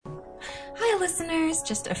listeners,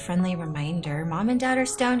 just a friendly reminder, Mom and Dad Are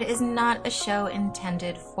Stoned is not a show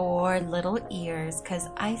intended for little ears, because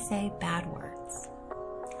I say bad words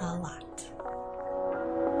a lot.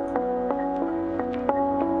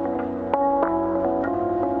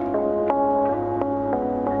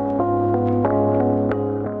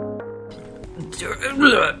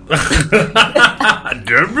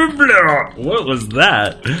 What was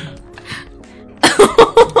that?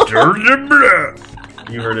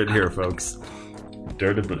 You heard it here, folks.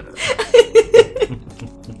 Dirty blood.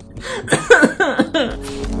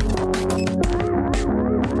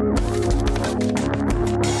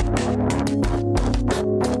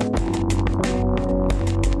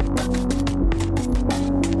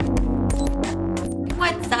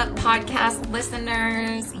 What's up, podcast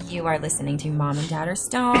listeners? You are listening to Mom and Dad Are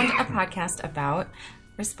Stoned, a podcast about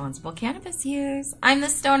responsible cannabis use. I'm the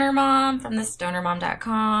Stoner Mom from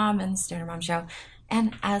thestonermom.com and the Stoner Mom Show.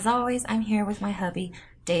 And as always, I'm here with my hubby,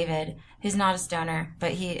 David, who's not a stoner,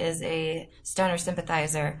 but he is a stoner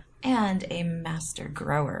sympathizer and a master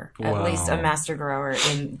grower. Wow. At least a master grower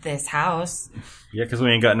in this house. Yeah, because we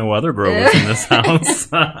ain't got no other growers in this house.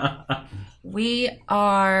 We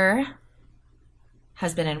are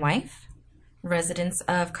husband and wife, residents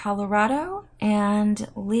of Colorado, and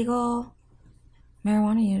legal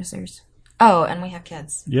marijuana users. Oh, and we have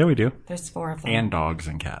kids. Yeah, we do. There's 4 of them. And dogs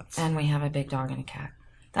and cats. And we have a big dog and a cat.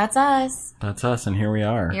 That's us. That's us, and here we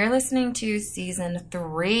are. You're listening to season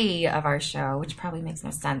 3 of our show, which probably makes no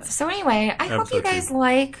sense. So anyway, I hope you guys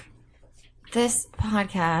like this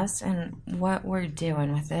podcast and what we're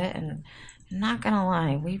doing with it. And I'm not going to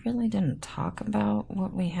lie, we really didn't talk about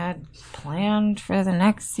what we had planned for the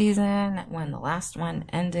next season when the last one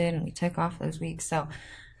ended and we took off those weeks. So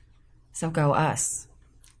go us.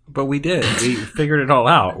 But we did. We figured it all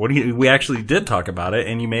out. We actually did talk about it,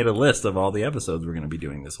 and you made a list of all the episodes we're going to be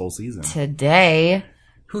doing this whole season. Today.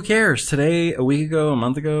 Who cares? Today, a week ago, a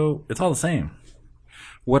month ago, it's all the same.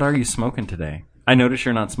 What are you smoking today? I notice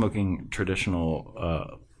you're not smoking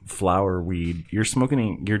traditional flower weed. You're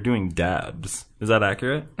doing dabs. Is that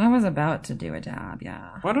accurate? I was about to do a dab,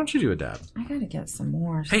 yeah. Why don't you do a dab? I gotta get some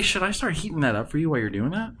more. Hey, should I start heating that up for you while you're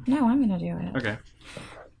doing that? No, I'm gonna do it. Okay.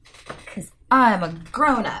 Because I'm a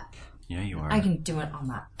grown-up. Yeah, you are. I can do it on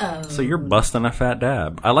my own. So you're busting a fat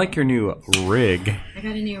dab. I like your new rig. I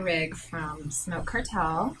got a new rig from Smoke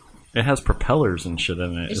Cartel. It has propellers and shit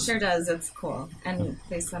in it. It sure does. It's cool. And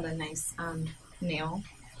they sent a nice nail.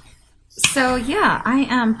 So, yeah, I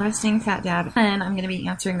am busting fat dab. And I'm going to be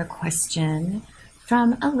answering the question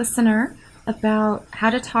from a listener about how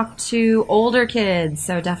to talk to older kids.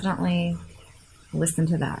 So definitely listen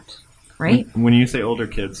to that. Right? When you say older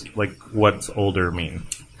kids, like, what's older mean?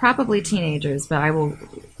 Probably teenagers, but I will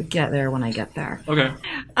get there when I get there. Okay.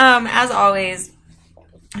 As always,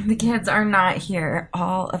 the kids are not here.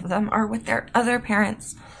 All of them are with their other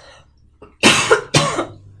parents.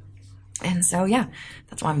 And so, yeah,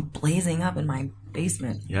 that's why I'm blazing up in my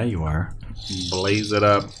basement. Yeah, you are. Blaze it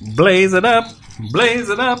up. Blaze it up. Blaze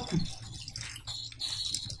it up.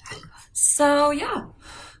 So, yeah.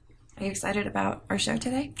 Are you excited about our show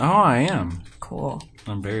today? Oh, I am. Cool.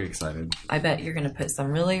 I'm very excited. I bet you're going to put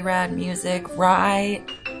some really rad music right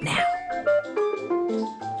now.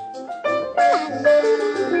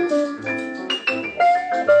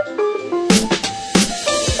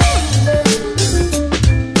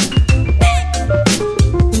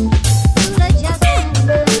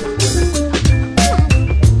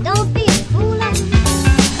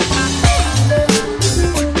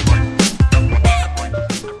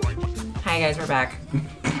 We're back.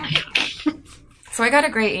 So I got a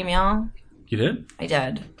great email. You did? I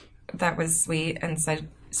did. That was sweet and said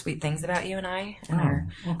sweet things about you and I and our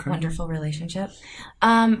wonderful relationship.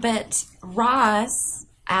 But Ross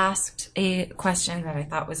asked a question that I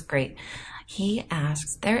thought was great. He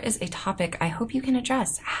asks, there is a topic I hope you can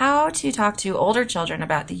address. How to talk to older children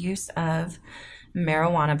about the use of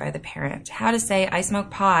marijuana by the parent. How to say, I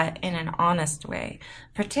smoke pot in an honest way,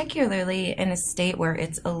 particularly in a state where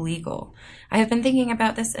it's illegal. I have been thinking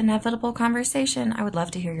about this inevitable conversation. I would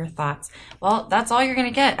love to hear your thoughts. Well, that's all you're going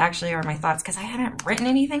to get, actually, are my thoughts, because I haven't written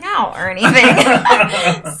anything out or anything.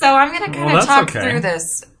 So I'm going to kind of talk through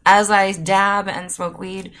this as I dab and smoke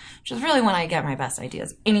weed, which is really when I get my best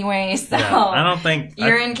ideas anyway. So yeah, I don't think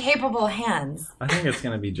you're in capable hands. I think it's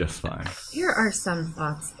going to be just fine. Here are some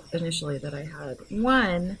thoughts initially that I had.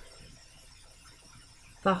 One,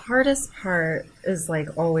 the hardest part is like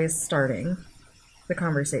always starting the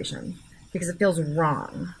conversation because it feels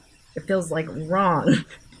wrong. It feels like wrong.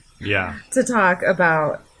 Yeah. To talk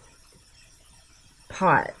about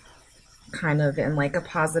pot kind of in like a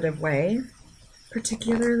positive way.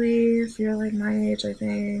 particularly if you're like my age, I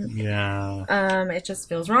think. Yeah. It just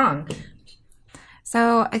feels wrong.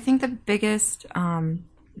 So I think the biggest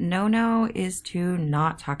no is to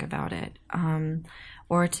not talk about it,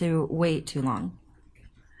 or to wait too long.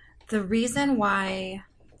 The reason why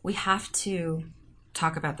we have to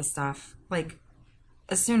talk about the stuff like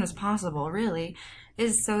as soon as possible, really,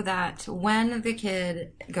 is so that when the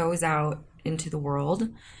kid goes out into the world,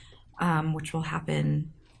 which will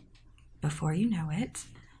happen before you know it.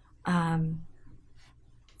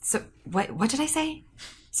 So what did I say?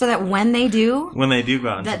 So that when they do go out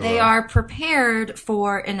into that they are prepared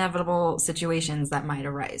for inevitable situations that might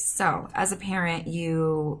arise. So as a parent,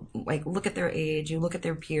 you like look at their age, you look at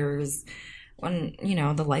their peers, when you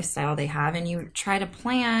know the lifestyle they have, and you try to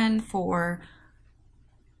plan for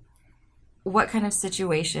what kind of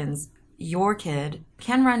situations your kid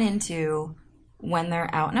can run into when they're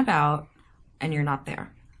out and about and you're not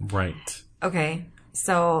there. Right. Okay.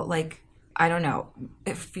 So, like, I don't know.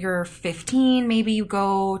 If you're 15, maybe you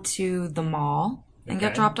go to the mall and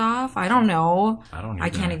get dropped off. I don't know. I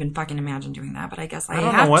can't even fucking imagine doing that, but I guess I have to.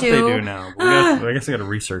 I don't know what they do now. I guess I gotta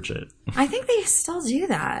research it. I think they still do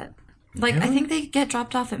that. Like, really? I think they get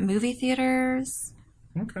dropped off at movie theaters.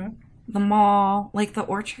 Okay. The mall, like the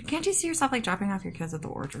orchard. Can't you see yourself like dropping off your kids at the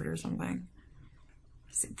orchard or something?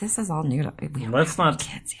 See, this is all new to me. Let's not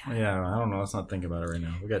kids yet. Yeah, I don't know. Let's not think about it right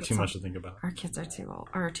now. We got too much to think about. Our kids are too old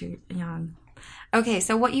or too young. Okay,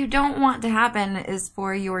 so what you don't want to happen is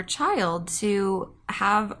for your child to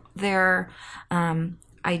have their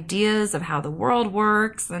ideas of how the world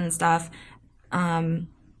works and stuff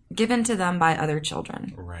given to them by other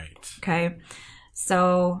children. Right. Okay,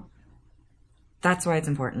 so that's why it's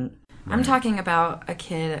important. Right. I'm talking about a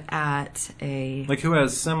kid at a... Like who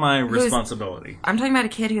has semi-responsibility. I'm talking about a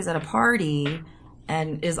kid who's at a party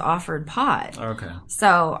and is offered pot. Okay.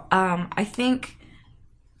 So, I think,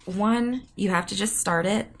 1, you have to just start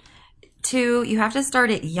it. 2, you have to start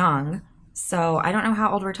it young. So, I don't know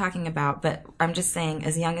how old we're talking about, but I'm just saying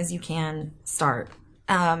as young as you can start.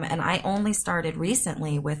 And I only started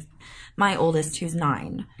recently with my oldest, who's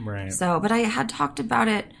 9. Right. So, but I had talked about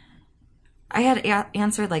it... I had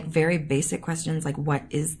answered like very basic questions like what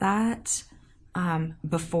is that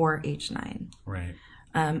before age 9. Right.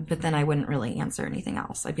 But then I wouldn't really answer anything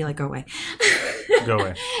else. I'd be like, go away. Go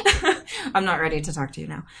away. I'm not ready to talk to you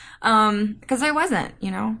now. Because I wasn't,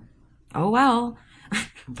 you know. Oh, well.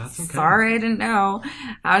 That's okay. Sorry I didn't know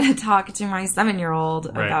how to talk to my 7-year-old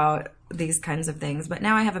about these kinds of things. But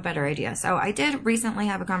now I have a better idea. So I did recently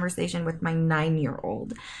have a conversation with my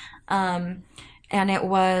 9-year-old. And it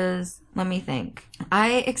was, let me think.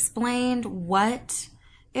 I explained what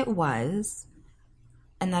it was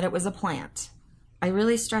and that it was a plant. I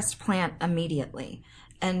really stressed plant immediately.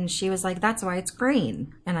 And she was like, that's why it's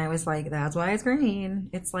green. And I was like, that's why it's green.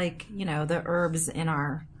 It's like, you know, the herbs in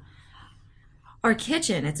our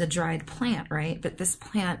kitchen. It's a dried plant, right? But this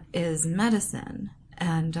plant is medicine.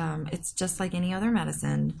 And it's just like any other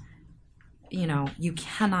medicine. You know, you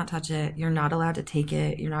cannot touch it. You're not allowed to take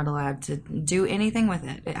it. You're not allowed to do anything with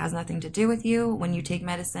it. It has nothing to do with you. When you take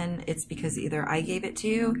medicine, it's because either I gave it to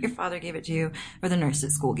you, your father gave it to you, or the nurse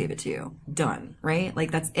at school gave it to you. Done. Right?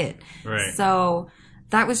 Like, that's it. Right. So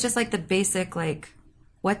that was just like the basic, like,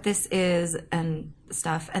 what this is and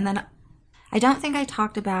stuff. And then I did not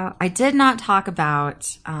talk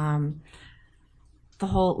about the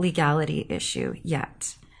whole legality issue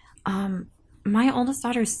yet. My oldest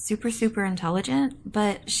daughter is super, super intelligent,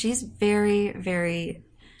 but she's very, very,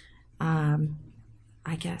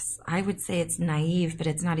 I guess I would say it's naive, but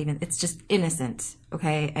it's not even, it's just innocent.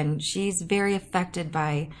 Okay. And she's very affected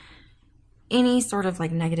by any sort of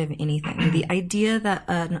like negative anything. The idea that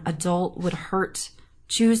an adult would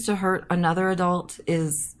choose to hurt another adult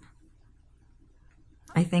is,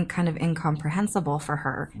 I think, kind of incomprehensible for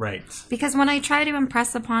her. Right. Because when I try to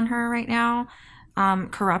impress upon her right now,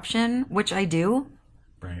 corruption, which I do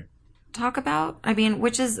talk about. I mean,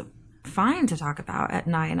 which is fine to talk about at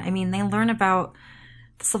 9. I mean, they learn about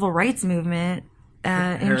the civil rights movement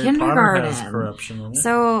in kindergarten. Potter has corruption in it.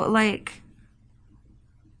 So, like,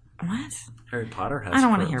 what? Harry Potter has I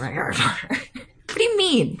don't want to hear about Harry Potter. What do you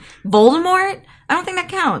mean? Voldemort? I don't think that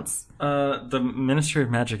counts. The Ministry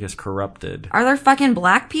of Magic is corrupted. Are there fucking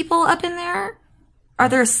black people up in there? Are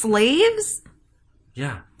there slaves?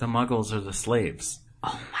 Yeah, the Muggles are the slaves.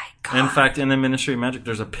 Oh my god. In fact, in the Ministry of Magic,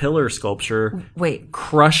 there's a pillar sculpture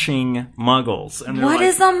crushing Muggles. And what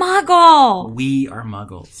is a Muggle? We are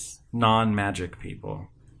Muggles. Non-magic people.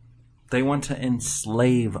 They want to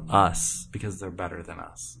enslave us because they're better than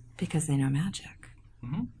us. Because they know magic.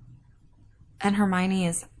 Mm-hmm. And Hermione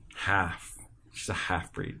is... half. She's a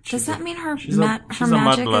half-breed. Does that mean her she's a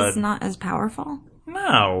magic is not as powerful?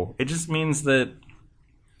 No. It just means that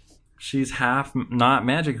she's half not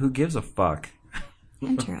magic. Who gives a fuck?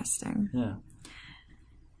 Interesting. Yeah.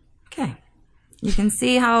 Okay. You can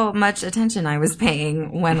see how much attention I was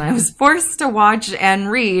paying when I was forced to watch and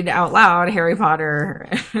read out loud Harry Potter,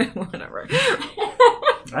 whatever.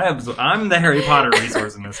 I'm the Harry Potter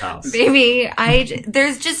resource in this house. Baby,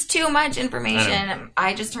 there's just too much information.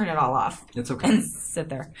 I just turn it all off. It's okay. And sit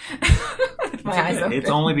there. With my eyes open. It's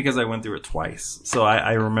only because I went through it twice, so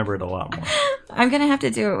I remember it a lot more. I'm going to have to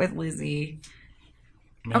do it with Lizzie.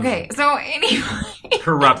 Maybe. Okay, so anyway.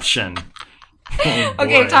 Corruption. Oh,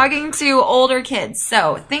 okay, talking to older kids.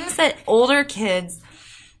 So, things that older kids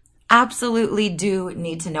absolutely do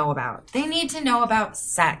need to know about. They need to know about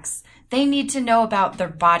sex. They need to know about their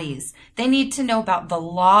bodies. They need to know about the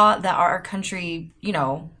law that our country,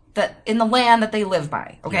 that in the land that they live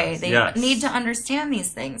by. Okay, they need to understand these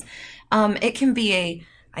things. It can be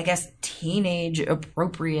I guess, teenage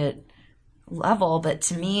appropriate level, but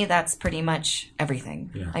to me, that's pretty much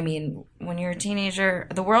everything. Yeah. I mean, when you're a teenager,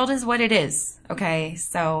 the world is what it is. Okay.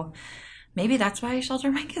 So maybe that's why I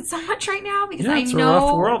shelter my kids so much right now, because I know a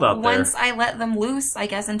rough world out there. Once I let them loose, I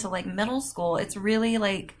guess, into like middle school, it's really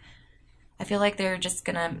like, I feel like they're just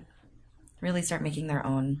going to really start making their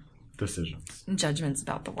own decisions, judgments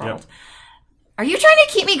about the world. Yep. Are you trying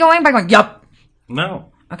to keep me going by going, yup?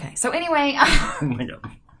 No. Okay. So anyway. Oh my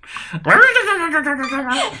God.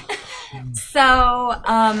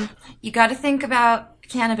 So, you got to think about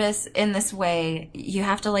cannabis in this way. You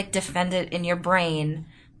have to like defend it in your brain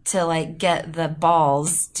to like get the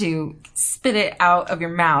balls to spit it out of your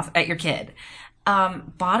mouth at your kid.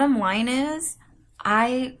 Bottom line is,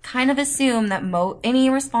 I kind of assume that any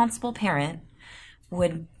responsible parent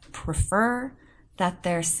would prefer that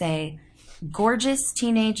their, say, gorgeous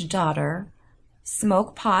teenage daughter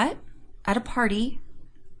smoke pot at a party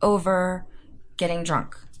over getting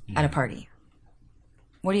drunk at a party.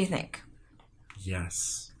 What do you think?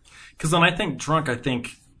 Yes. Because when I think drunk, I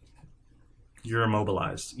think you're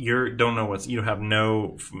immobilized. You don't know what's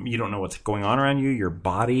going on around you. Your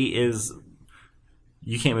body is,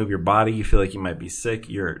 you can't move your body. You feel like you might be sick.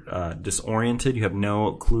 You're disoriented. You have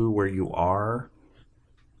no clue where you are.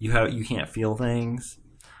 You can't feel things.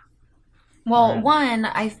 Well,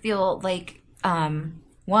 I feel like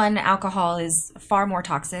alcohol is far more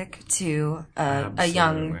toxic to a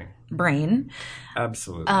young brain.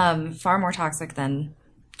 Absolutely. Far more toxic than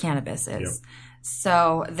cannabis is. Yep.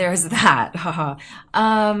 So there's that.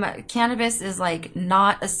 Cannabis is like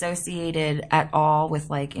not associated at all with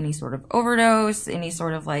like any sort of overdose, any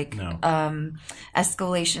sort of like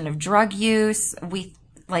escalation of drug use.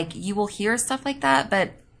 You will hear stuff like that,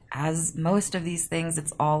 but as most of these things,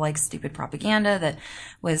 it's all like stupid propaganda that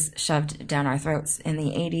was shoved down our throats in the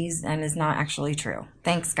 80s and is not actually true.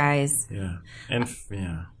 Thanks, guys. Yeah.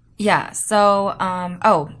 Yeah.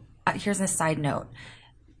 So, here's a side note.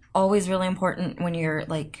 Always really important when you're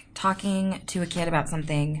like talking to a kid about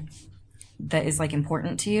something that is like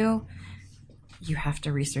important to you, you have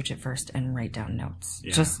to research it first and write down notes.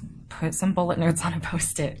 Yeah. Just put some bullet notes on a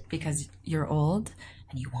Post-it because you're old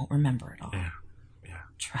and you won't remember it all. Yeah.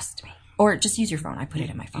 Trust me. Or just use your phone. I put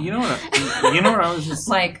it in my phone. You know what I was just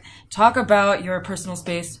like, talk about your personal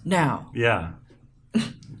space now. Yeah.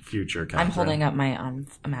 Future. I'm holding up my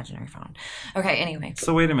imaginary phone. Okay, anyway.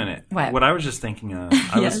 So wait a minute. What I was just thinking of,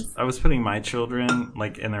 I was putting my children,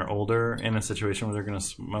 like, and they're older, in a situation where they're going to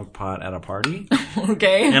smoke pot at a party.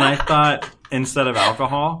 Okay. And I thought, instead of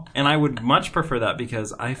alcohol, and I would much prefer that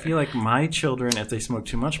because I feel like my children, if they smoke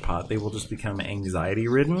too much pot, they will just become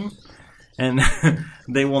anxiety-ridden. And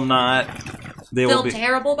they will not. They'll be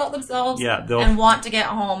terrible about themselves. Yeah, and want to get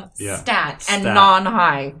home stat and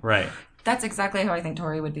non-high. Right. That's exactly how I think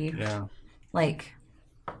Tori would be. Yeah. Like,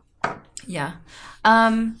 yeah.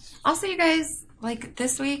 Also, you guys, like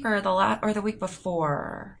this week or the week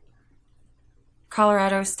before,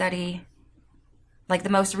 Colorado study, like the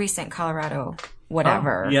most recent Colorado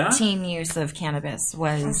teen use of cannabis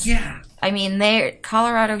was. Yeah. I mean,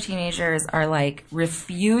 Colorado teenagers are like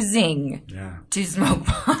refusing to smoke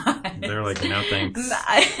pot. They're like, no thanks.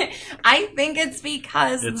 I think it's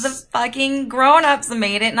because the fucking grown-ups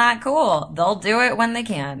made it not cool. They'll do it when they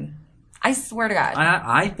can. I swear to God.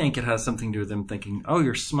 I think it has something to do with them thinking, oh,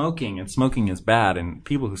 you're smoking, and smoking is bad, and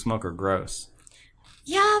people who smoke are gross.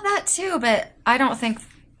 Yeah, that too, but I don't think...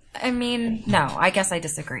 no, I guess I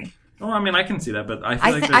disagree. Well, I mean, I can see that, but I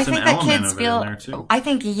feel like there's an element of it in there, too. I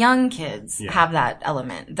think young kids have that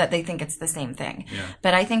element, that they think it's the same thing. Yeah.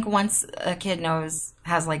 But I think once a kid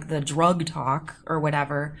has like the drug talk or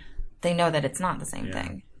whatever, they know that it's not the same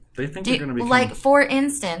thing. They think they're going to be like, for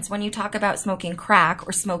instance, when you talk about smoking crack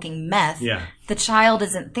or smoking meth, the child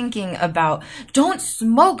isn't thinking about, don't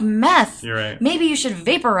smoke meth. You're right. Maybe you should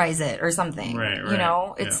vaporize it or something. Right. You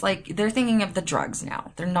know, it's like they're thinking of the drugs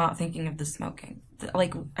now. They're not thinking of the smoking.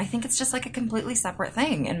 Like, I think it's just like a completely separate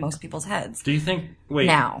thing in most people's heads. Do you think,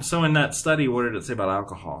 now. So in that study, what did it say about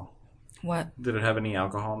alcohol? What? Did it have any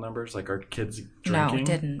alcohol numbers? Like, are kids drinking? No, it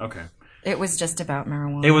didn't. Okay. It was just about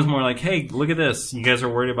marijuana. It was more like, hey, look at this. You guys are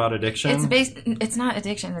worried about addiction? It's not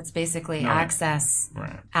addiction. It's basically access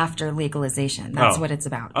after legalization. That's what it's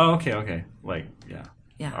about. Oh, okay. Like, yeah.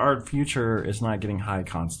 Our future is not getting high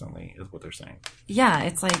constantly, is what they're saying. Yeah,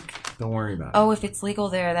 it's like... Don't worry about it. Oh, if it's legal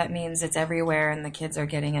there, that means it's everywhere and the kids are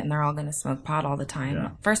getting it and they're all going to smoke pot all the time. Yeah.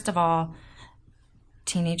 First of all,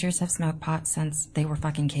 teenagers have smoked pot since they were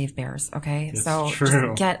fucking cave bears, okay? It's so true.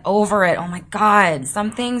 Just get over it. Oh my God.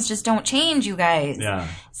 Some things just don't change, you guys. Yeah.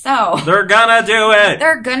 So. They're gonna do it.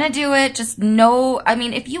 They're gonna do it. Just know, I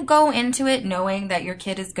mean, if you go into it knowing that your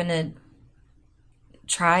kid is gonna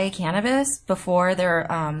try cannabis before they're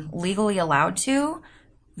legally allowed to,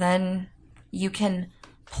 then you can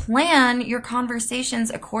plan your conversations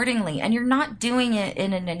accordingly. And you're not doing it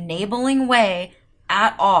in an enabling way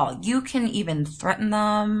at all. You can even threaten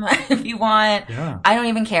them if you want. Yeah. I don't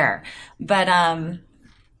even care. But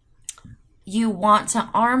you want to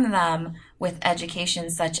arm them with education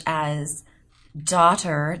such as,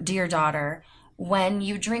 dear daughter, when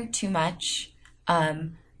you drink too much,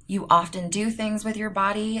 you often do things with your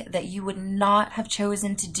body that you would not have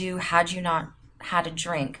chosen to do had you not had a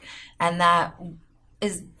drink. And that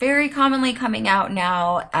is very commonly coming out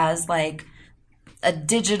now as like a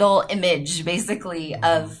digital image, basically,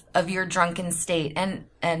 of your drunken state. And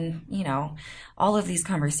you know, all of these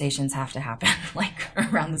conversations have to happen like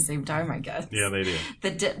around the same time, I guess. Yeah, they do.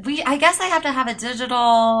 I guess I have to have a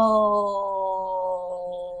digital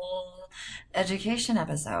education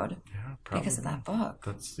episode because of that book.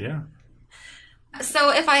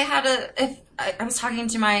 So if I was talking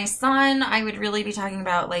to my son, I would really be talking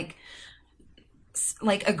about like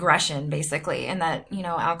aggression, basically, and that, you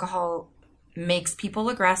know, alcohol makes people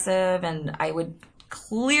aggressive, and I would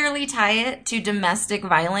clearly tie it to domestic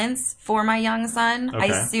violence for my young son.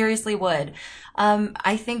 Okay. I seriously would.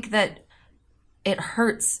 I think that it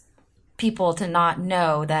hurts people to not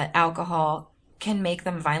know that alcohol can make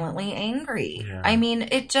them violently angry. Yeah. I mean,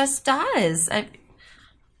 it just does.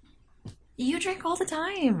 You drink all the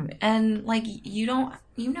time, and like you know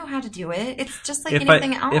how to do it. It's just like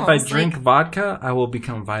anything else. If I drink vodka, I will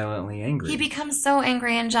become violently angry. He becomes so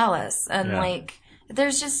angry and jealous, and like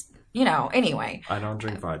there's just, you know. Anyway, I don't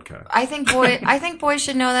drink vodka. I think boys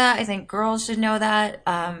should know that. I think girls should know that.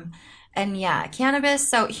 And yeah, cannabis.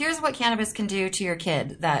 So here's what cannabis can do to your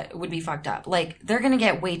kid that would be fucked up. Like, they're gonna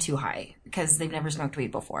get way too high because they've never smoked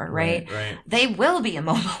weed before, right? Right. They will be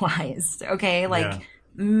immobilized. Okay, like.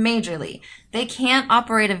 Majorly. They can't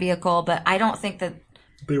operate a vehicle, but I don't think that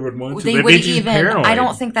they would want to. They would even. Paranoid. I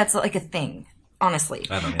don't think that's like a thing, honestly.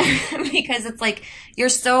 I don't either. Because it's like you're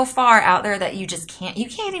so far out there that you just can't. You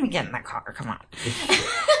can't even get in that car. Come on.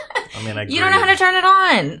 I mean, you don't know how to turn it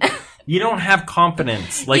on. You don't have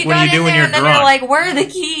confidence like when you do when you're drunk. You're like, where are the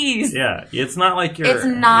keys? Yeah, it's not like you're. It's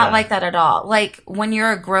not like that at all. Like when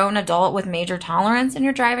you're a grown adult with major tolerance and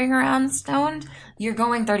you're driving around stoned, you're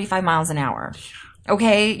going 35 miles an hour.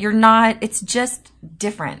 Okay, you're not, it's just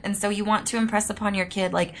different. And so you want to impress upon your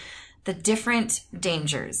kid, like, the different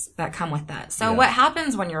dangers that come with that. So what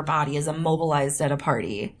happens when your body is immobilized at a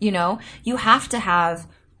party? You know, you have to have,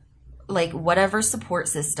 like, whatever support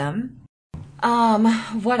system.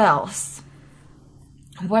 What else?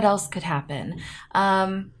 What else could happen?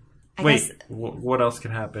 What else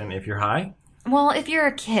could happen if you're high? Well, if you're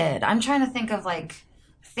a kid, I'm trying to think of, like,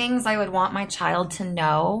 things I would want my child to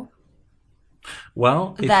know.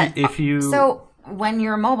 Well, if you... So, when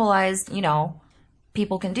you're immobilized, you know,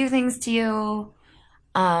 people can do things to you.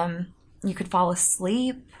 You could fall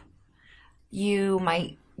asleep. You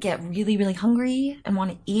might get really, really hungry and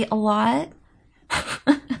want to eat a lot.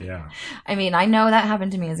 Yeah. I mean, I know that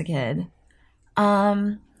happened to me as a kid.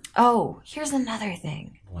 Oh, here's another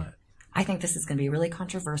thing. What? I think this is going to be really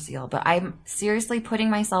controversial, but I'm seriously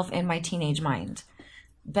putting myself in my teenage mind.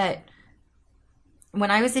 But... when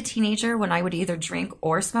I was a teenager, when I would either drink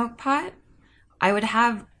or smoke pot, I would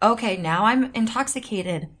have, okay, now I'm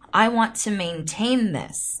intoxicated. I want to maintain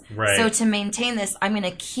this. Right. So to maintain this, I'm going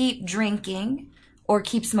to keep drinking or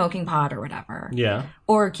keep smoking pot or whatever. Yeah.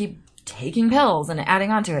 Or keep taking pills and adding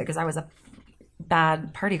on to it because I was a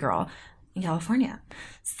bad party girl in California.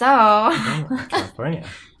 So, California.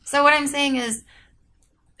 So what I'm saying is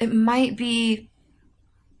it might be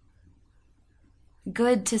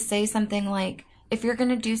good to say something like, if you're going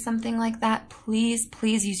to do something like that, please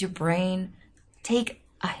use your brain. Take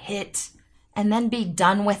a hit and then be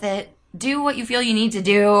done with it. Do what you feel you need to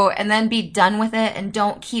do and then be done with it, and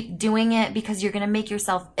don't keep doing it because you're going to make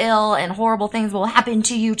yourself ill and horrible things will happen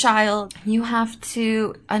to you, child. You have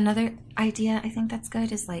to, another idea I think that's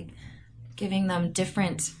good is like giving them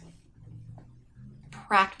different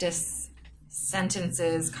practice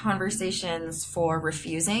sentences, conversations for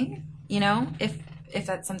refusing, you know, if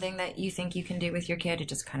that's something that you think you can do with your kid. It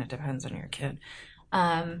just kind of depends on your kid.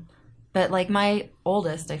 But like my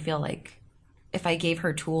oldest, I feel like if I gave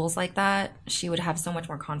her tools like that, she would have so much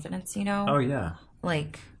more confidence, you know? Oh, yeah.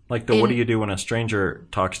 Like what do you do when a stranger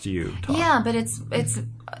talks to you? Yeah, but it's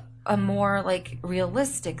a more like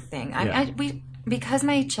realistic thing. Yeah. Because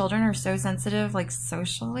my children are so sensitive, like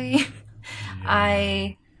socially,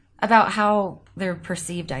 about how they're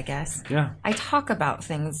perceived, I guess. Yeah. I talk about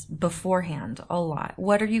things beforehand a lot.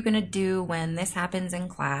 What are you going to do when this happens in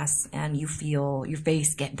class and you feel your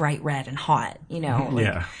face get bright red and hot, you know? Like,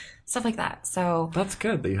 yeah. Stuff like that. So that's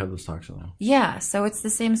good that you have those talks with them. Yeah. So it's the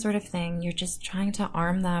same sort of thing. You're just trying to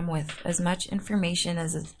arm them with as much information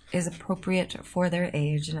as is appropriate for their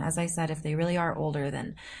age. And as I said, if they really are older,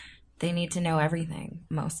 then they need to know everything,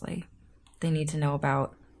 mostly. They need to know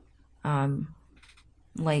about,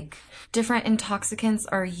 like, different intoxicants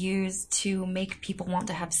are used to make people want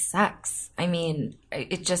to have sex. I mean,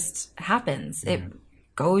 it just happens. Yeah. It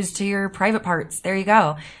goes to your private parts. There you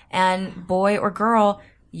go. And boy or girl,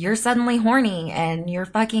 you're suddenly horny and you're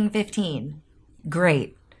fucking 15.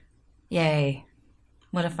 Great. Yay.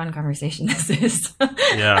 What a fun conversation this is.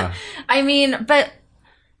 Yeah. I mean, but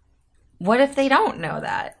what if they don't know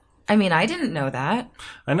that? I mean, I didn't know that.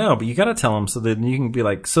 I know, but you got to tell them so that you can be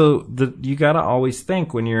like, you got to always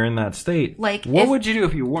think when you're in that state. Like, what would you do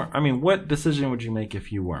if you weren't? I mean, what decision would you make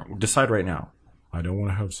if you weren't? Decide right now. I don't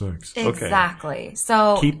want to have sex. Exactly. Okay.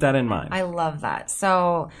 So keep that in mind. I love that.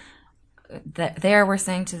 So there we're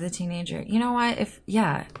saying to the teenager, you know what,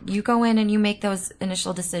 you go in and you make those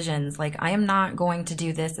initial decisions, like, I am not going to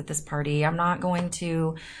do this at this party, I'm not going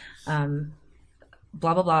to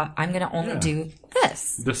blah blah blah, I'm going to only do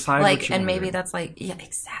this. Decide like, what you and want maybe to do. That's like, yeah,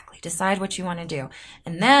 exactly, decide what you want to do.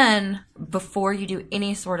 And then before you do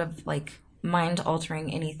any sort of like mind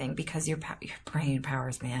altering anything, because your brain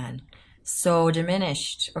powers, man, so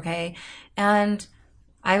diminished, okay? And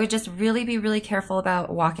I would just really be really careful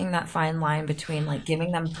about walking that fine line between like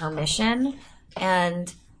giving them permission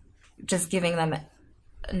and just giving them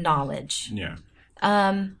knowledge. Yeah. Oh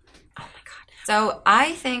my God. So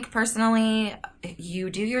I think personally,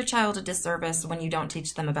 you do your child a disservice when you don't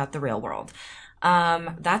teach them about the real world.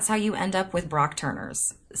 That's how you end up with Brock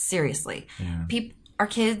Turners. Seriously. Yeah. Our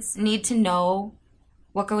kids need to know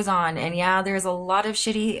what goes on. And yeah, there's a lot of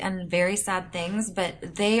shitty and very sad things,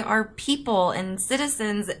 but they are people and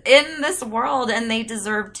citizens in this world and they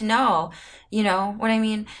deserve to know. You know what I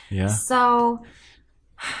mean? Yeah. So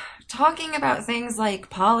talking about things like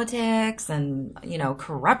politics and, you know,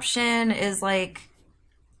 corruption is like,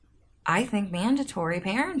 I think, mandatory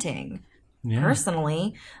parenting. Yeah.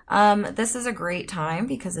 Personally, this is a great time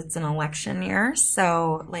because it's an election year,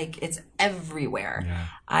 so like it's everywhere. Yeah.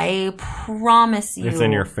 I promise you, it's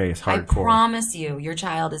in your face, hardcore. I promise you, your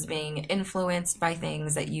child is being influenced by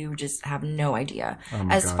things that you just have no idea.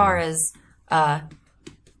 As far as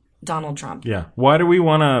Donald Trump. Yeah. Why do we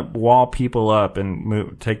want to wall people up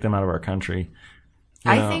and take them out of our country?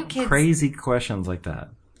 I think kids, crazy questions like that.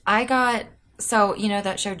 So you know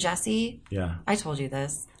that show Jessie? Yeah. I told you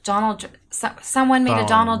this. Someone made a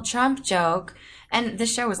Donald Trump joke, and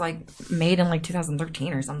this show was like made in like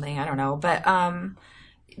 2013 or something. I don't know, but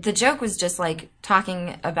the joke was just like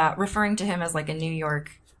referring to him as like a New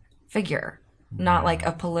York figure, not like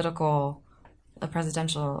a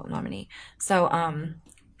presidential nominee. So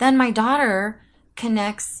then my daughter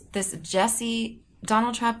connects this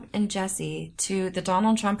Donald Trump and Jessie to the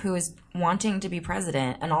Donald Trump who is wanting to be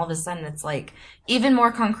president, and all of a sudden it's like even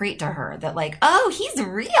more concrete to her that like, oh, he's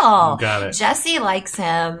real. Got it. Jessie likes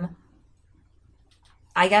him.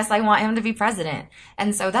 I guess I want him to be president.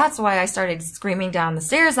 And so that's why I started screaming down the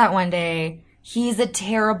stairs that one day, he's a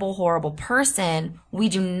terrible, horrible person. We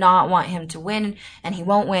do not want him to win, and he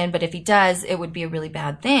won't win, but if he does, it would be a really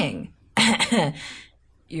bad thing.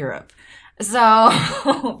 Europe.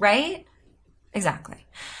 So, right? Exactly.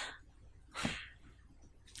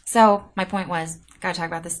 So my point was, gotta talk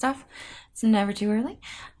about this stuff. It's never too early.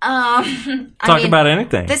 Talk about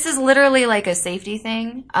anything. This is literally like a safety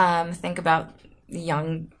thing. Think about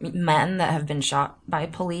young men that have been shot by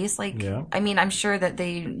police. Like, I mean, I'm sure that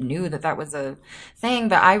they knew that that was a thing,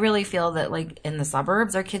 but I really feel that, like, in the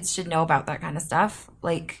suburbs, our kids should know about that kind of stuff.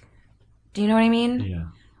 Like, do you know what I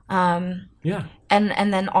mean? Yeah.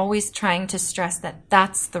 And then always trying to stress that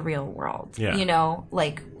that's the real world. Yeah. You know,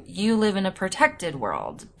 like, you live in a protected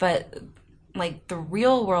world, but, like, the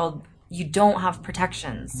real world, you don't have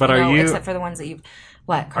protections. But are you... Except for the ones that you've,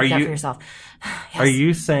 carved out for yourself. Yes. Are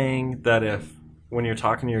you saying that when you're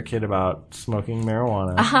talking to your kid about smoking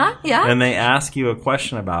marijuana, and they ask you a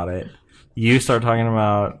question about it, you start talking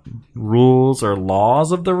about rules or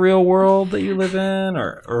laws of the real world that you live in,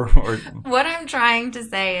 or What I'm trying to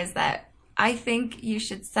say is that I think you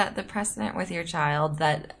should set the precedent with your child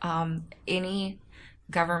that any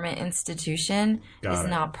government institution is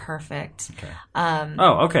not perfect. Okay.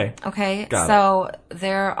 Okay. Okay. So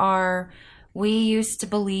we used to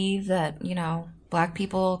believe that, you know, Black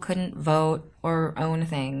people couldn't vote or own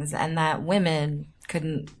things, and that women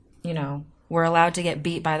couldn't, you know, were allowed to get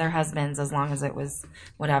beat by their husbands as long as it was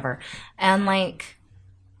whatever. And, like,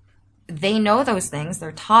 they know those things.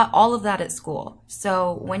 They're taught all of that at school.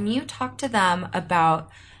 So when you talk to them about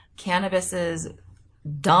cannabis's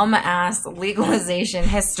dumb-ass legalization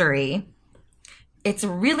history, it's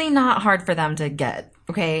really not hard for them to get,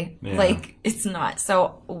 okay? Yeah. Like, it's not.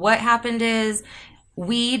 So what happened is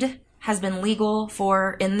weed has been legal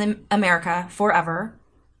in America forever.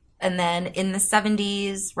 And then in the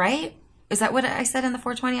 70s, right? Is that what I said in the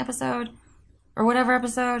 420 episode? Or whatever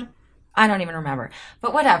episode? I don't even remember.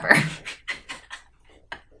 But whatever.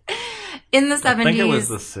 In the 70s. I think it was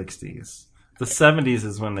the 60s. The 70s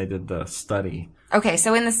is when they did the study. Okay,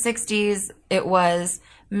 so in the 60s, it was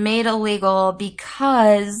made illegal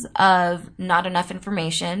because of not enough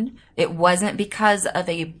information. It wasn't because of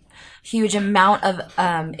a huge amount of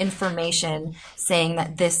information saying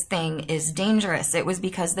that this thing is dangerous. It was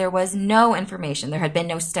because there was no information. There had been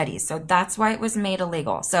no studies. So that's why it was made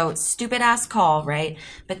illegal. So stupid ass call, right?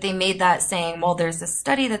 But they made that saying, well, there's a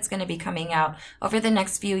study that's going to be coming out over the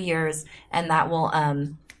next few years, and that will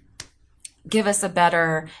give us a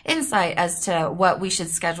better insight as to what we should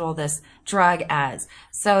schedule this drug as.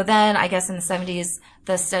 So then I guess in the 70s,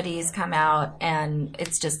 the studies come out and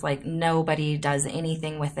it's just like nobody does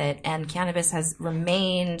anything with it. And cannabis has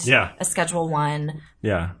remained a Schedule 1.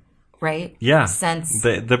 Yeah. Right? Yeah. Since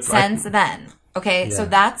then. Okay, so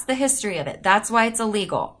that's the history of it. That's why it's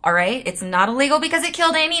illegal. All right? It's not illegal because it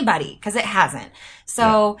killed anybody, because it hasn't.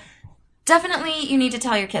 So definitely you need to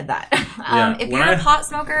tell your kid that. If you're a pot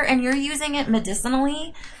smoker and you're using it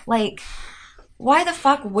medicinally, like, why the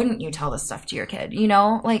fuck wouldn't you tell this stuff to your kid? You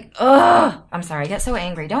know? Like, ugh. I'm sorry, I get so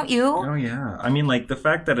angry. Don't you? Oh, yeah. I mean, like, the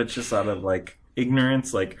fact that it's just out of, like,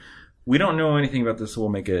 ignorance, like, we don't know anything about this,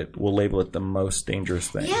 we'll label it the most dangerous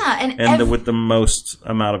thing. Yeah. And with the most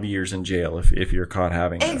amount of years in jail if you're caught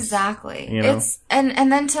having this. Exactly. You know?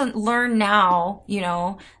 And then to learn now, you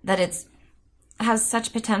know, that has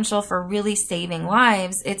such potential for really saving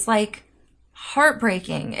lives, it's like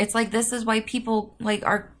heartbreaking. It's like, this is why people like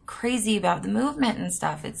are crazy about the movement and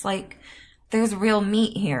stuff. It's like there's real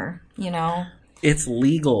meat here, you know. It's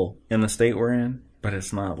legal in the state we're in, but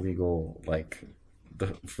it's not legal like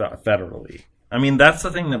federally. I mean, that's the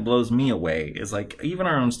thing that blows me away, is like even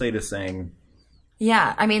our own state is saying,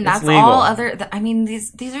 yeah, I mean, that's all other I mean,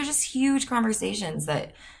 these are just huge conversations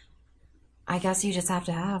that I guess you just have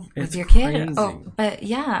to have with your kid. Crazy. Oh, but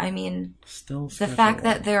yeah, I mean, still the fact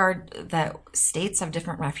that that states have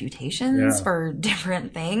different reputations for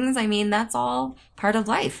different things. I mean, that's all part of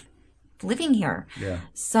life, living here. Yeah.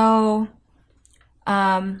 So,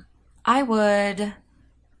 I would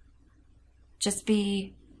just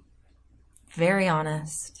be very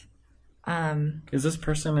honest. Is this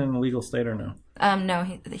person in a legal state or no?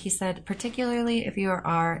 No, he said particularly if you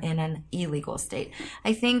are in an illegal state.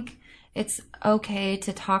 I think it's okay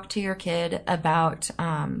to talk to your kid about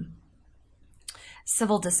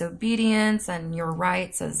civil disobedience and your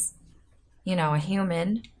rights as, you know, a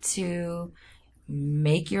human to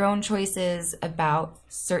make your own choices about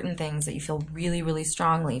certain things that you feel really, really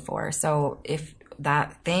strongly for. So if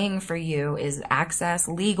that thing for you is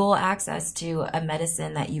legal access to a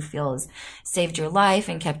medicine that you feel has saved your life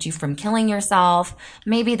and kept you from killing yourself,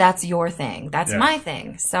 maybe that's your thing. That's my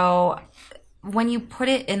thing. So when you put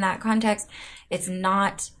it in that context, it's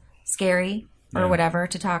not scary. or whatever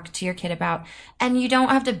to talk to your kid about. And you don't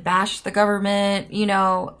have to bash the government.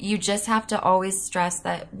 You just have to always stress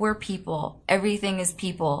that we're people. Everything is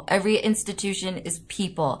people. Every institution is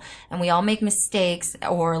people. And we all make mistakes,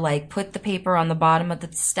 or like put the paper on the bottom of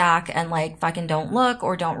the stack and like fucking don't look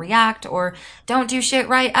or don't react or don't do shit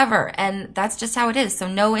right ever. And that's just how it is. So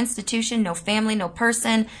no institution, no family, no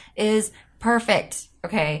person is perfect.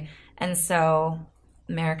 Okay. And so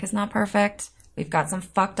America's not perfect. We've got some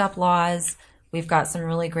fucked up laws. We've got some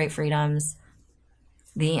really great freedoms.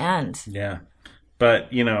 The end. Yeah.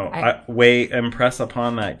 But, impress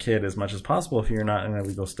upon that kid as much as possible, if you're not in a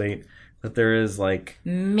legal state, that there is like...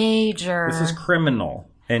 major... This is criminal.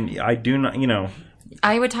 And I do not,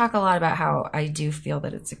 I would talk a lot about how I do feel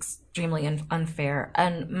that it's extremely unfair.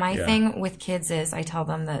 And my thing with kids is I tell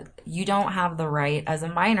them that you don't have the right as a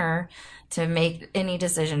minor to make any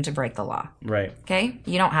decision to break the law. Right. Okay?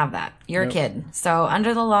 You don't have that. You're a kid. So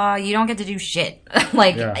under the law, you don't get to do shit in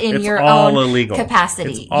it's your all own illegal.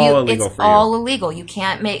 capacity. It's all illegal for you. It's all illegal. You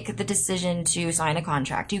can't make the decision to sign a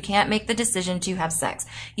contract. You can't make the decision to have sex.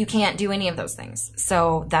 You can't do any of those things.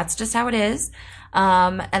 So that's just how it is.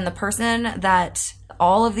 And the person that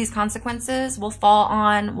all of these consequences will fall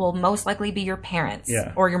on will most likely be your parents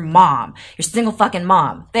or your mom, your single fucking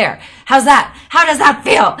mom. There. How's that? How does that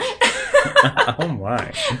feel? Oh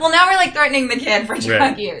my. Well, now we're like threatening the kid for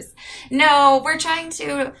drug use. No, we're trying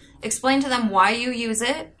to explain to them why you use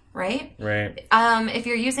it, right? Right. If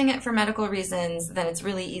you're using it for medical reasons, then it's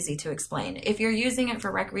really easy to explain. If you're using it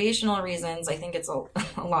for recreational reasons, I think it's a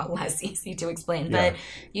lot less easy to explain. But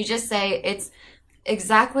you just say it's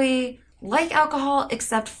exactly like alcohol,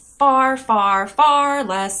 except far, far, far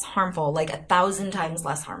less harmful, like 1,000 times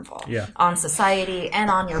less harmful on society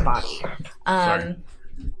and on your body.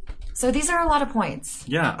 So these are a lot of points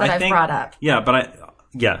that I've brought up. Yeah, but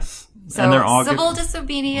yes. So and they're all civil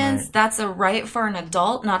disobedience, that's a right for an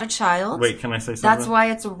adult, not a child. Wait, can I say something? That's why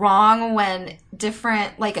it's wrong when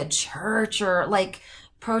different, like a church or like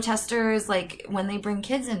protesters, like when they bring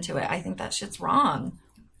kids into it. I think that shit's wrong.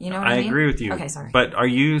 You know what I mean? I agree with you. Okay, sorry. But are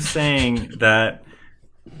you saying that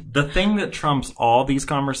the thing that trumps all these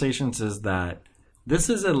conversations is that this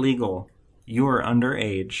is illegal, you are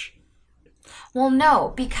underage? Well,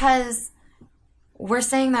 no, because we're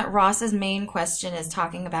saying that Ross's main question is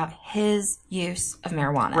talking about his use of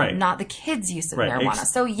marijuana, not the kid's use of marijuana.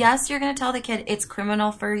 So yes, you're going to tell the kid it's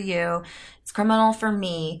criminal for you, it's criminal for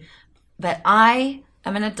me, but I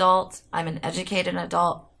am an adult, I'm an educated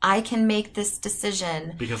adult, I can make this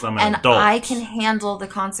decision because I'm an adult. And I can handle the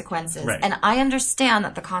consequences. Right. And I understand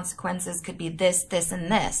that the consequences could be this, this,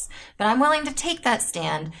 and this. But I'm willing to take that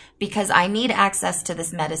stand because I need access to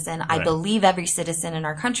this medicine. I believe every citizen in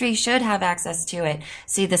our country should have access to it.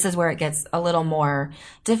 See, this is where it gets a little more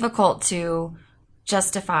difficult to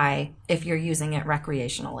justify if you're using it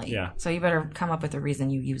recreationally. Yeah. So you better come up with a reason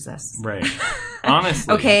you use this. Right.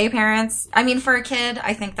 Honestly. Okay, parents. I mean, for a kid,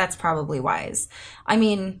 I think that's probably wise. I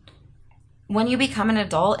mean, when you become an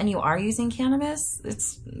adult and you are using cannabis,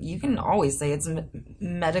 you can always say it's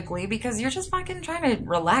medically because you're just fucking trying to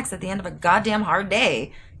relax at the end of a goddamn hard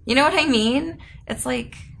day. You know what I mean? It's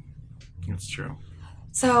like... It's true.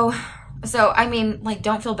 So I mean, like,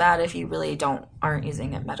 don't feel bad if you really aren't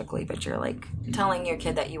using it medically, but you're like telling your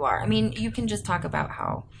kid that you are. I mean, you can just talk about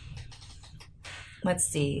how, let's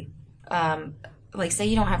see, like say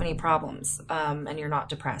you don't have any problems, and you're not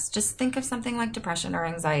depressed. Just think of something like depression or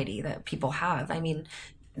anxiety that people have. I mean,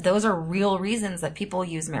 those are real reasons that people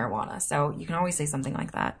use marijuana. So you can always say something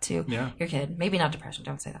like that to your kid. Maybe not depression.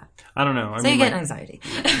 Don't say that. I don't know. Say you get anxiety.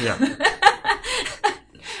 Yeah.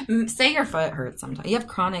 Say your foot hurts sometimes. You have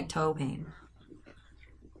chronic toe pain.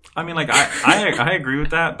 I mean, like, I agree with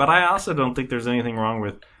that, but I also don't think there's anything wrong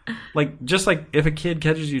with, like, just like if a kid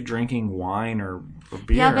catches you drinking wine or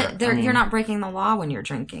beer. Yeah, but you're not breaking the law when you're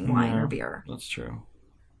drinking wine or beer. That's true.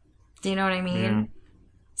 Do you know what I mean? Yeah.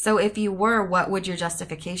 So if you were, what would your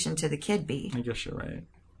justification to the kid be? I guess you're right.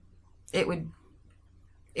 It would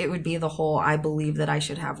be the whole, I believe that I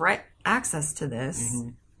should have access to this. Mm-hmm.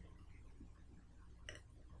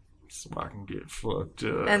 So I can get fucked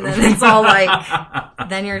up. And then it's all like,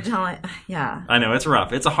 then you're telling, I know, it's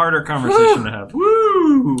rough. It's a harder conversation to have.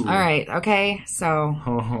 Woo! All right, okay,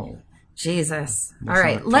 so, Jesus. All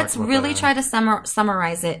right, let's really try to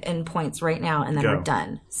summarize it in points right now, and then we're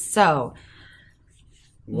done. So,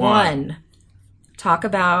 1, talk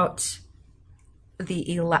about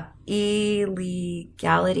the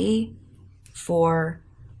illegality for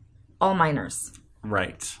all minors.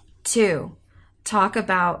 Right. 2, talk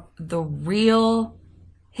about the real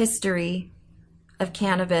history of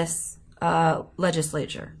cannabis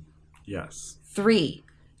legislature. Yes. 3,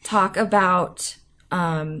 talk about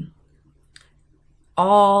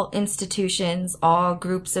all institutions, all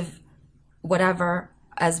groups of whatever,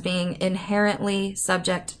 as being inherently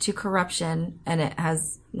subject to corruption, and it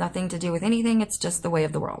has nothing to do with anything. It's just the way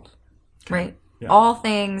of the world, right? Yeah. All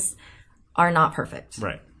things are not perfect.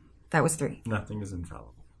 Right. That was 3. Nothing is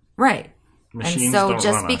infallible. Right. Machines and so don't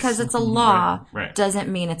just run because us. it's a law right. doesn't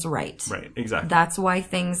mean it's right. Right, exactly. That's why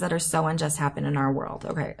things that are so unjust happen in our world,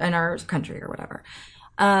 okay, in our country or whatever.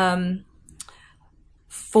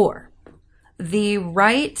 4, the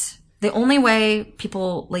only way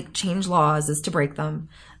people like change laws is to break them.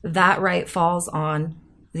 That right falls on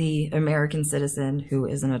the American citizen who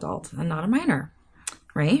is an adult and not a minor,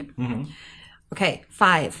 right? Mm-hmm. Okay,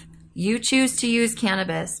 5, you choose to use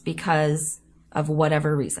cannabis because of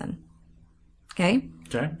whatever reason. Okay?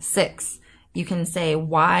 6, you can say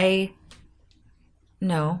why.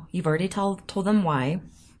 No, you've already told them why.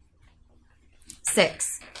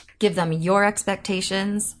 6, give them your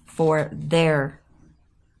expectations for their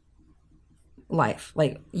life,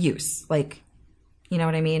 like use. Like, you know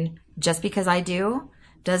what I mean? Just because I do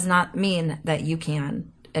does not mean that you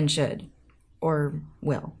can and should or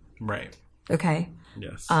will. Right. Okay?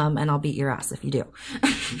 Yes. And I'll beat your ass if you do.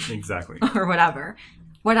 Exactly. Or whatever.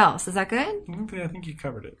 What else? Is that good? I think you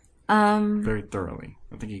covered it. Very thoroughly.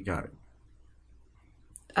 I think you got it.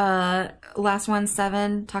 Last one,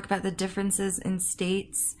 7, talk about the differences in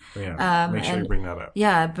states. Yeah. Make sure you bring that up.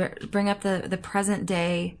 Yeah, bring up the present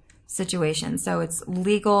day situation. So it's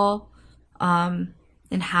legal in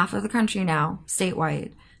half of the country now,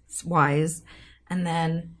 statewide wise. And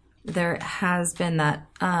then there has been that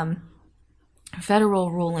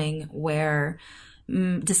federal ruling where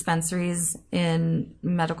dispensaries in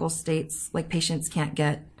medical states, like patients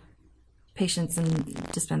in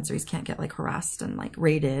dispensaries can't get like harassed and like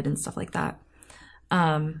raided and stuff like that.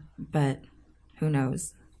 But who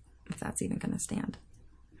knows if that's even going to stand.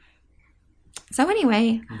 So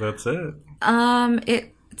anyway, that's it.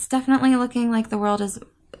 It's definitely looking like the world is,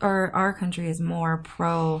 or our country is more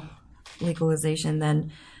pro legalization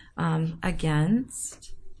than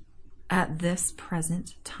against at this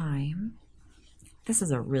present time. This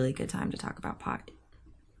is a really good time to talk about pot.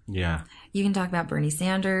 Yeah. You can talk about Bernie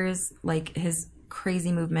Sanders, like his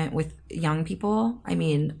crazy movement with young people. I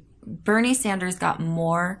mean, Bernie Sanders got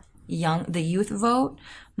more the youth vote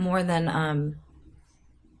more than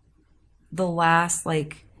the last,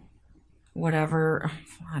 like, whatever,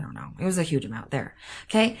 I don't know. It was a huge amount there.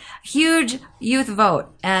 Okay? Huge youth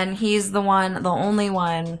vote. And he's the only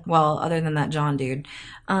one, well, other than that John dude,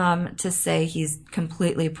 to say he's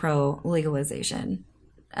completely pro legalization.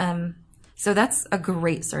 So that's a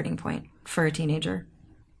great starting point for a teenager.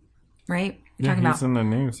 Right? Yeah, he's in the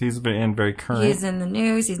news. He's been very current. He's in the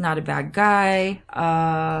news. He's not a bad guy.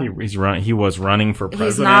 He was running for president.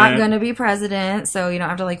 He's not going to be president, so you don't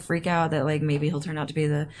have to like freak out that like maybe he'll turn out to be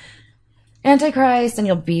the Antichrist and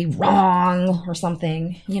you'll be wrong or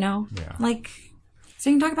something, you know? Yeah. Like,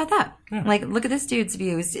 so you can talk about that. Yeah. Like, look at this dude's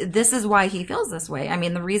views. This is why he feels this way. I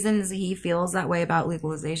mean, the reasons he feels that way about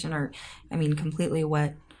legalization are, I mean, completely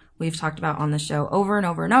what we've talked about on the show over and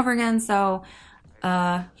over and over again. So,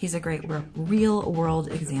 he's a great real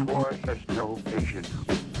world example. Control.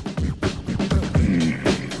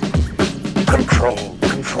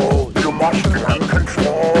 You must learn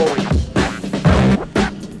control.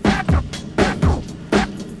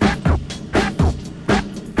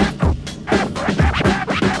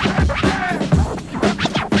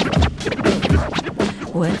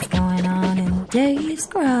 What's going on in Dave's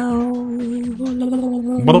Grove?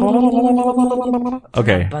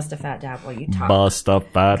 Okay. Bust a fat dab while you talk. Bust a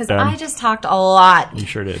fat dab. Because I just talked a lot. You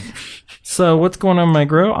sure did. So what's going on in my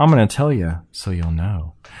grow? I'm going to tell you so you'll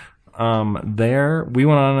know. We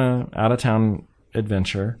went on a out of town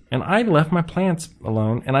adventure and I left my plants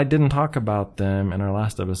alone and I didn't talk about them in our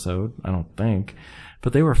last episode, I don't think.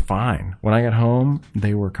 But they were fine. When I got home,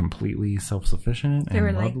 they were completely self-sufficient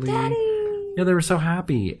and lovely. Like, Daddy. Yeah, they were so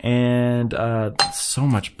happy and so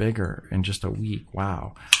much bigger in just a week.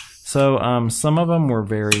 Wow. So some of them were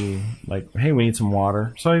very like, hey, we need some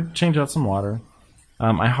water. So I changed out some water.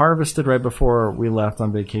 I harvested right before we left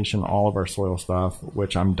on vacation all of our soil stuff,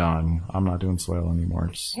 which I'm done. I'm not doing soil anymore.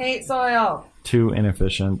 It's hate soil. Too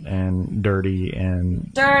inefficient and dirty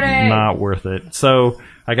not worth it. So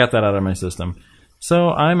I got that out of my system.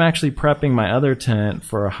 So I'm actually prepping my other tent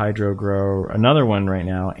for a hydro grow, another one right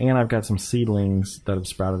now, and I've got some seedlings that have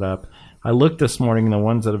sprouted up. I looked this morning, and the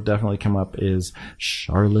ones that have definitely come up is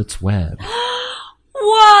Charlotte's Web.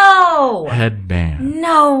 Whoa! headband.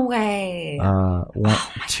 No way.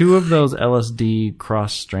 Two of those LSD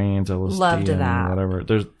cross strains, LSD Loved and that. whatever.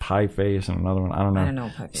 There's Pie Face and another one. I don't know. I don't know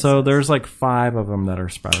what Pie Face So is. there's like 5 of them that are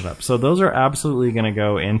sprouted up. So those are absolutely going to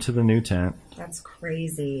go into the new tent. That's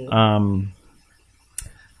crazy.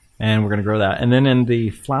 And we're going to grow that. And then in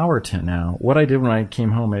the flower tent now, what I did when I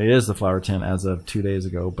came home, it is the flower tent as of 2 days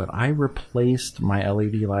ago, but I replaced my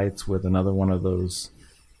LED lights with another one of those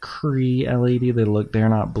Cree LED. They're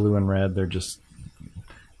not blue and red. They're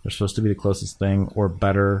supposed to be the closest thing or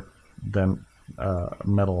better than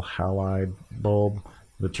metal halide bulb,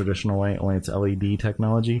 the traditional way, only it's LED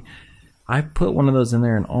technology. I put one of those in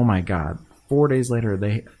there and oh my God, 4 days later,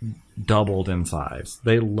 they doubled in size.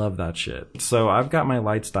 They love that shit. So I've got my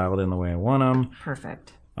lights dialed in the way I want them.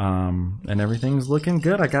 Perfect. And everything's looking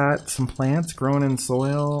good. I got some plants growing in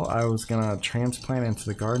soil. I was going to transplant into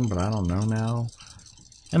the garden, but I don't know now.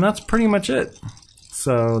 And that's pretty much it.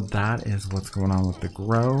 So that is what's going on with the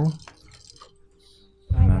grow.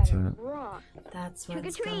 And that's it. That's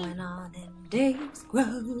what's going on in Dave's Grow.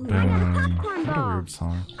 What a weird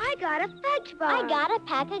song. I got a fudge bar. I got a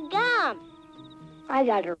pack of gum. I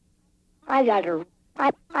got a rock. I got a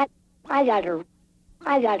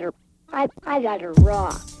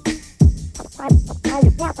rock.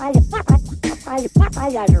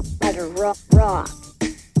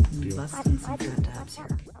 Busting some good dubs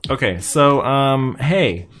here. Okay, so,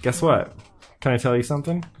 hey, guess what? Can I tell you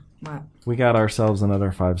something? What? We got ourselves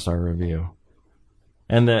another 5-star review.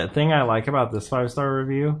 And the thing I like about this 5-star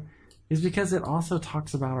review is because it also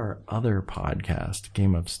talks about our other podcast,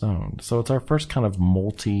 Game of Stone. So it's our first kind of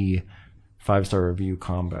multi 5-star review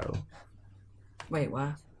combo. Wait,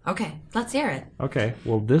 what? Okay, let's hear it. Okay,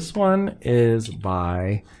 well, this one is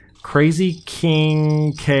by Crazy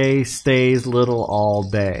King K Stays Little All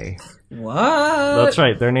Day. What? That's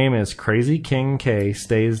right. Their name is Crazy King K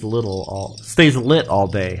Stays lit all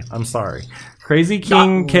day. I'm sorry. Crazy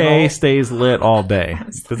King K stays lit all day.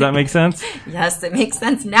 Does that make sense? Yes, it makes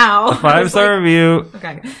sense now. 5-star review.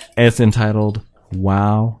 Okay. It's entitled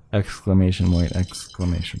 "Wow!" !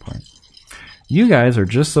 You guys are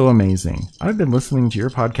just so amazing. I've been listening to your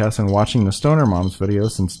podcast and watching the Stoner Moms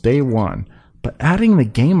videos since day one, but adding the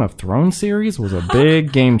Game of Thrones series was a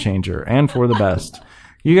big game changer and for the best.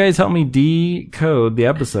 You guys help me decode the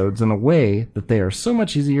episodes in a way that they are so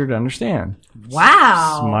much easier to understand.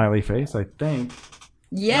 Wow. Smiley face, I think.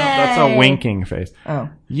 Yay. No, that's a winking face. Oh.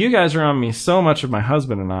 You guys remind me so much of my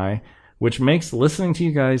husband and I, which makes listening to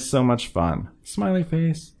you guys so much fun. Smiley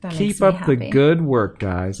face. That makes Keep me up the happy. good work,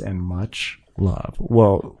 guys, and much love.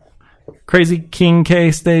 Well, Crazy King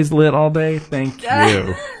K stays lit all day. Thank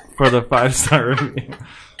you for the 5-star review.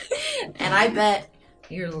 And I bet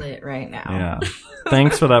you're lit right now. Yeah.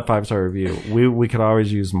 Thanks for that 5-star review. We could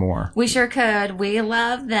always use more. We sure could. We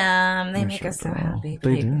love them. They make sure us so do. happy.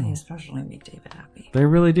 They do. They especially make David happy. They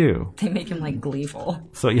really do. They make him like gleeful.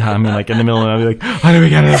 So yeah, I mean, like in the middle of the night, I'll be like, "How do we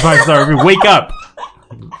get a 5-star review? Wake up!"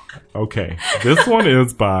 Okay, this one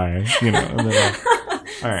is by And then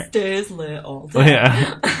all right, Stays lit all day.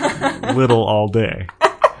 yeah, little all day.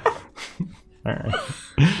 All right.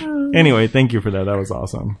 Anyway, thank you for that. That was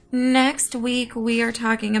awesome. Next week, we are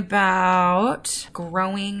talking about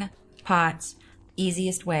growing pots.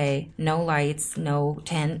 Easiest way. No lights, no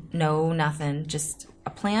tent, no nothing. Just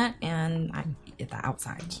a plant and the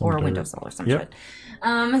outside or a dirt. windowsill or some Yep.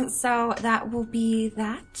 shit. So that will be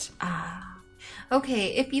that.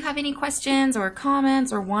 Okay, if you have any questions or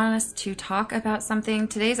comments or want us to talk about something,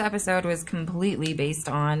 today's episode was completely based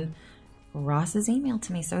on Ross's email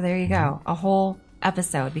to me. So there you go. A whole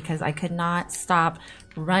episode because I could not stop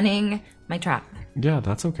running my trap. Yeah,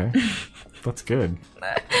 that's okay. That's good.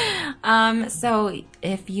 So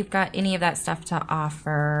if you've got any of that stuff to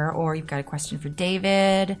offer or you've got a question for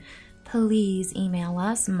David, please email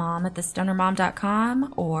us,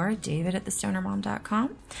 mom@thestonermom.com or david@thestonermom.com.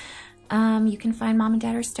 You can find Mom and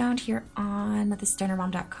Dad Are Stoned here on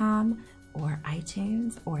thestonermom.com or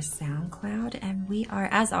iTunes or SoundCloud. And we are,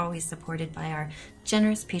 as always, supported by our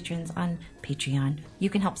generous patrons on Patreon. You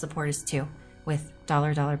can help support us, too, with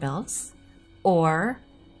dollar bills or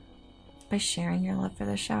by sharing your love for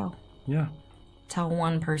the show. Yeah. Tell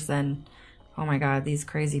one person, oh my God, these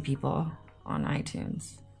crazy people on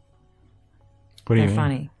iTunes. What do you They're mean?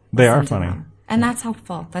 funny. They are Listen to funny. them. And that's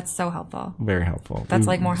helpful. That's so helpful. Very helpful. That's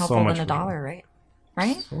We- like more so helpful much than for- $1, right?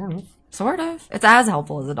 Right? Sort of. Sort of. It's as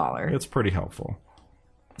helpful as $1. It's pretty helpful.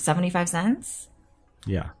 75 cents?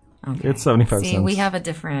 Yeah. Okay. It's 75 See, cents. we have a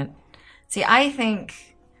different... See, I think...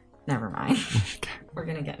 Never mind. We're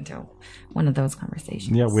going to get into one of those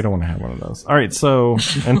conversations. Yeah, we don't want to have one of those. All right, so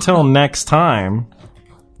until next time,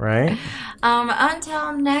 Right?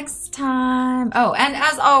 Until next time. Oh, and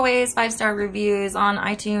as always, 5-star reviews on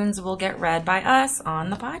iTunes will get read by us on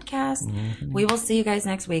the podcast. Mm-hmm. We will see you guys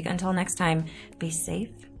next week. Until next time, be safe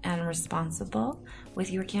and responsible with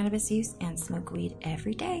your cannabis use and smoke weed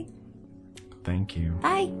every day. Thank you.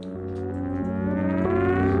 Bye.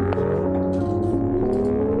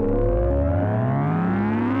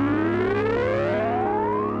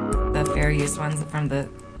 The fair use ones from the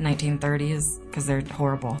 1930s, because they're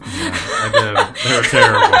horrible. Yeah, I did. They were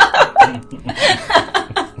terrible.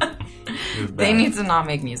 They need to not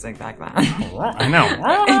make music back then. I know.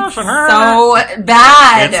 It's so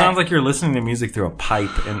bad. It sounds like you're listening to music through a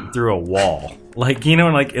pipe and through a wall. Like, you know,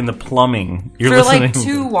 like in the plumbing. You're through listening like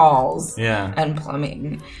 2 walls. Yeah. And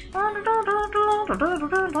plumbing.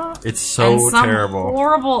 It's so and some terrible.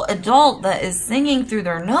 Horrible adult that is singing through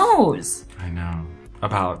their nose. I know.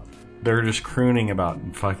 They're just crooning about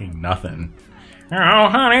fucking nothing. Oh,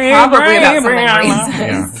 honey, probably baby, about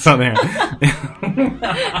something racist. Yeah,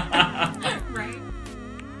 something.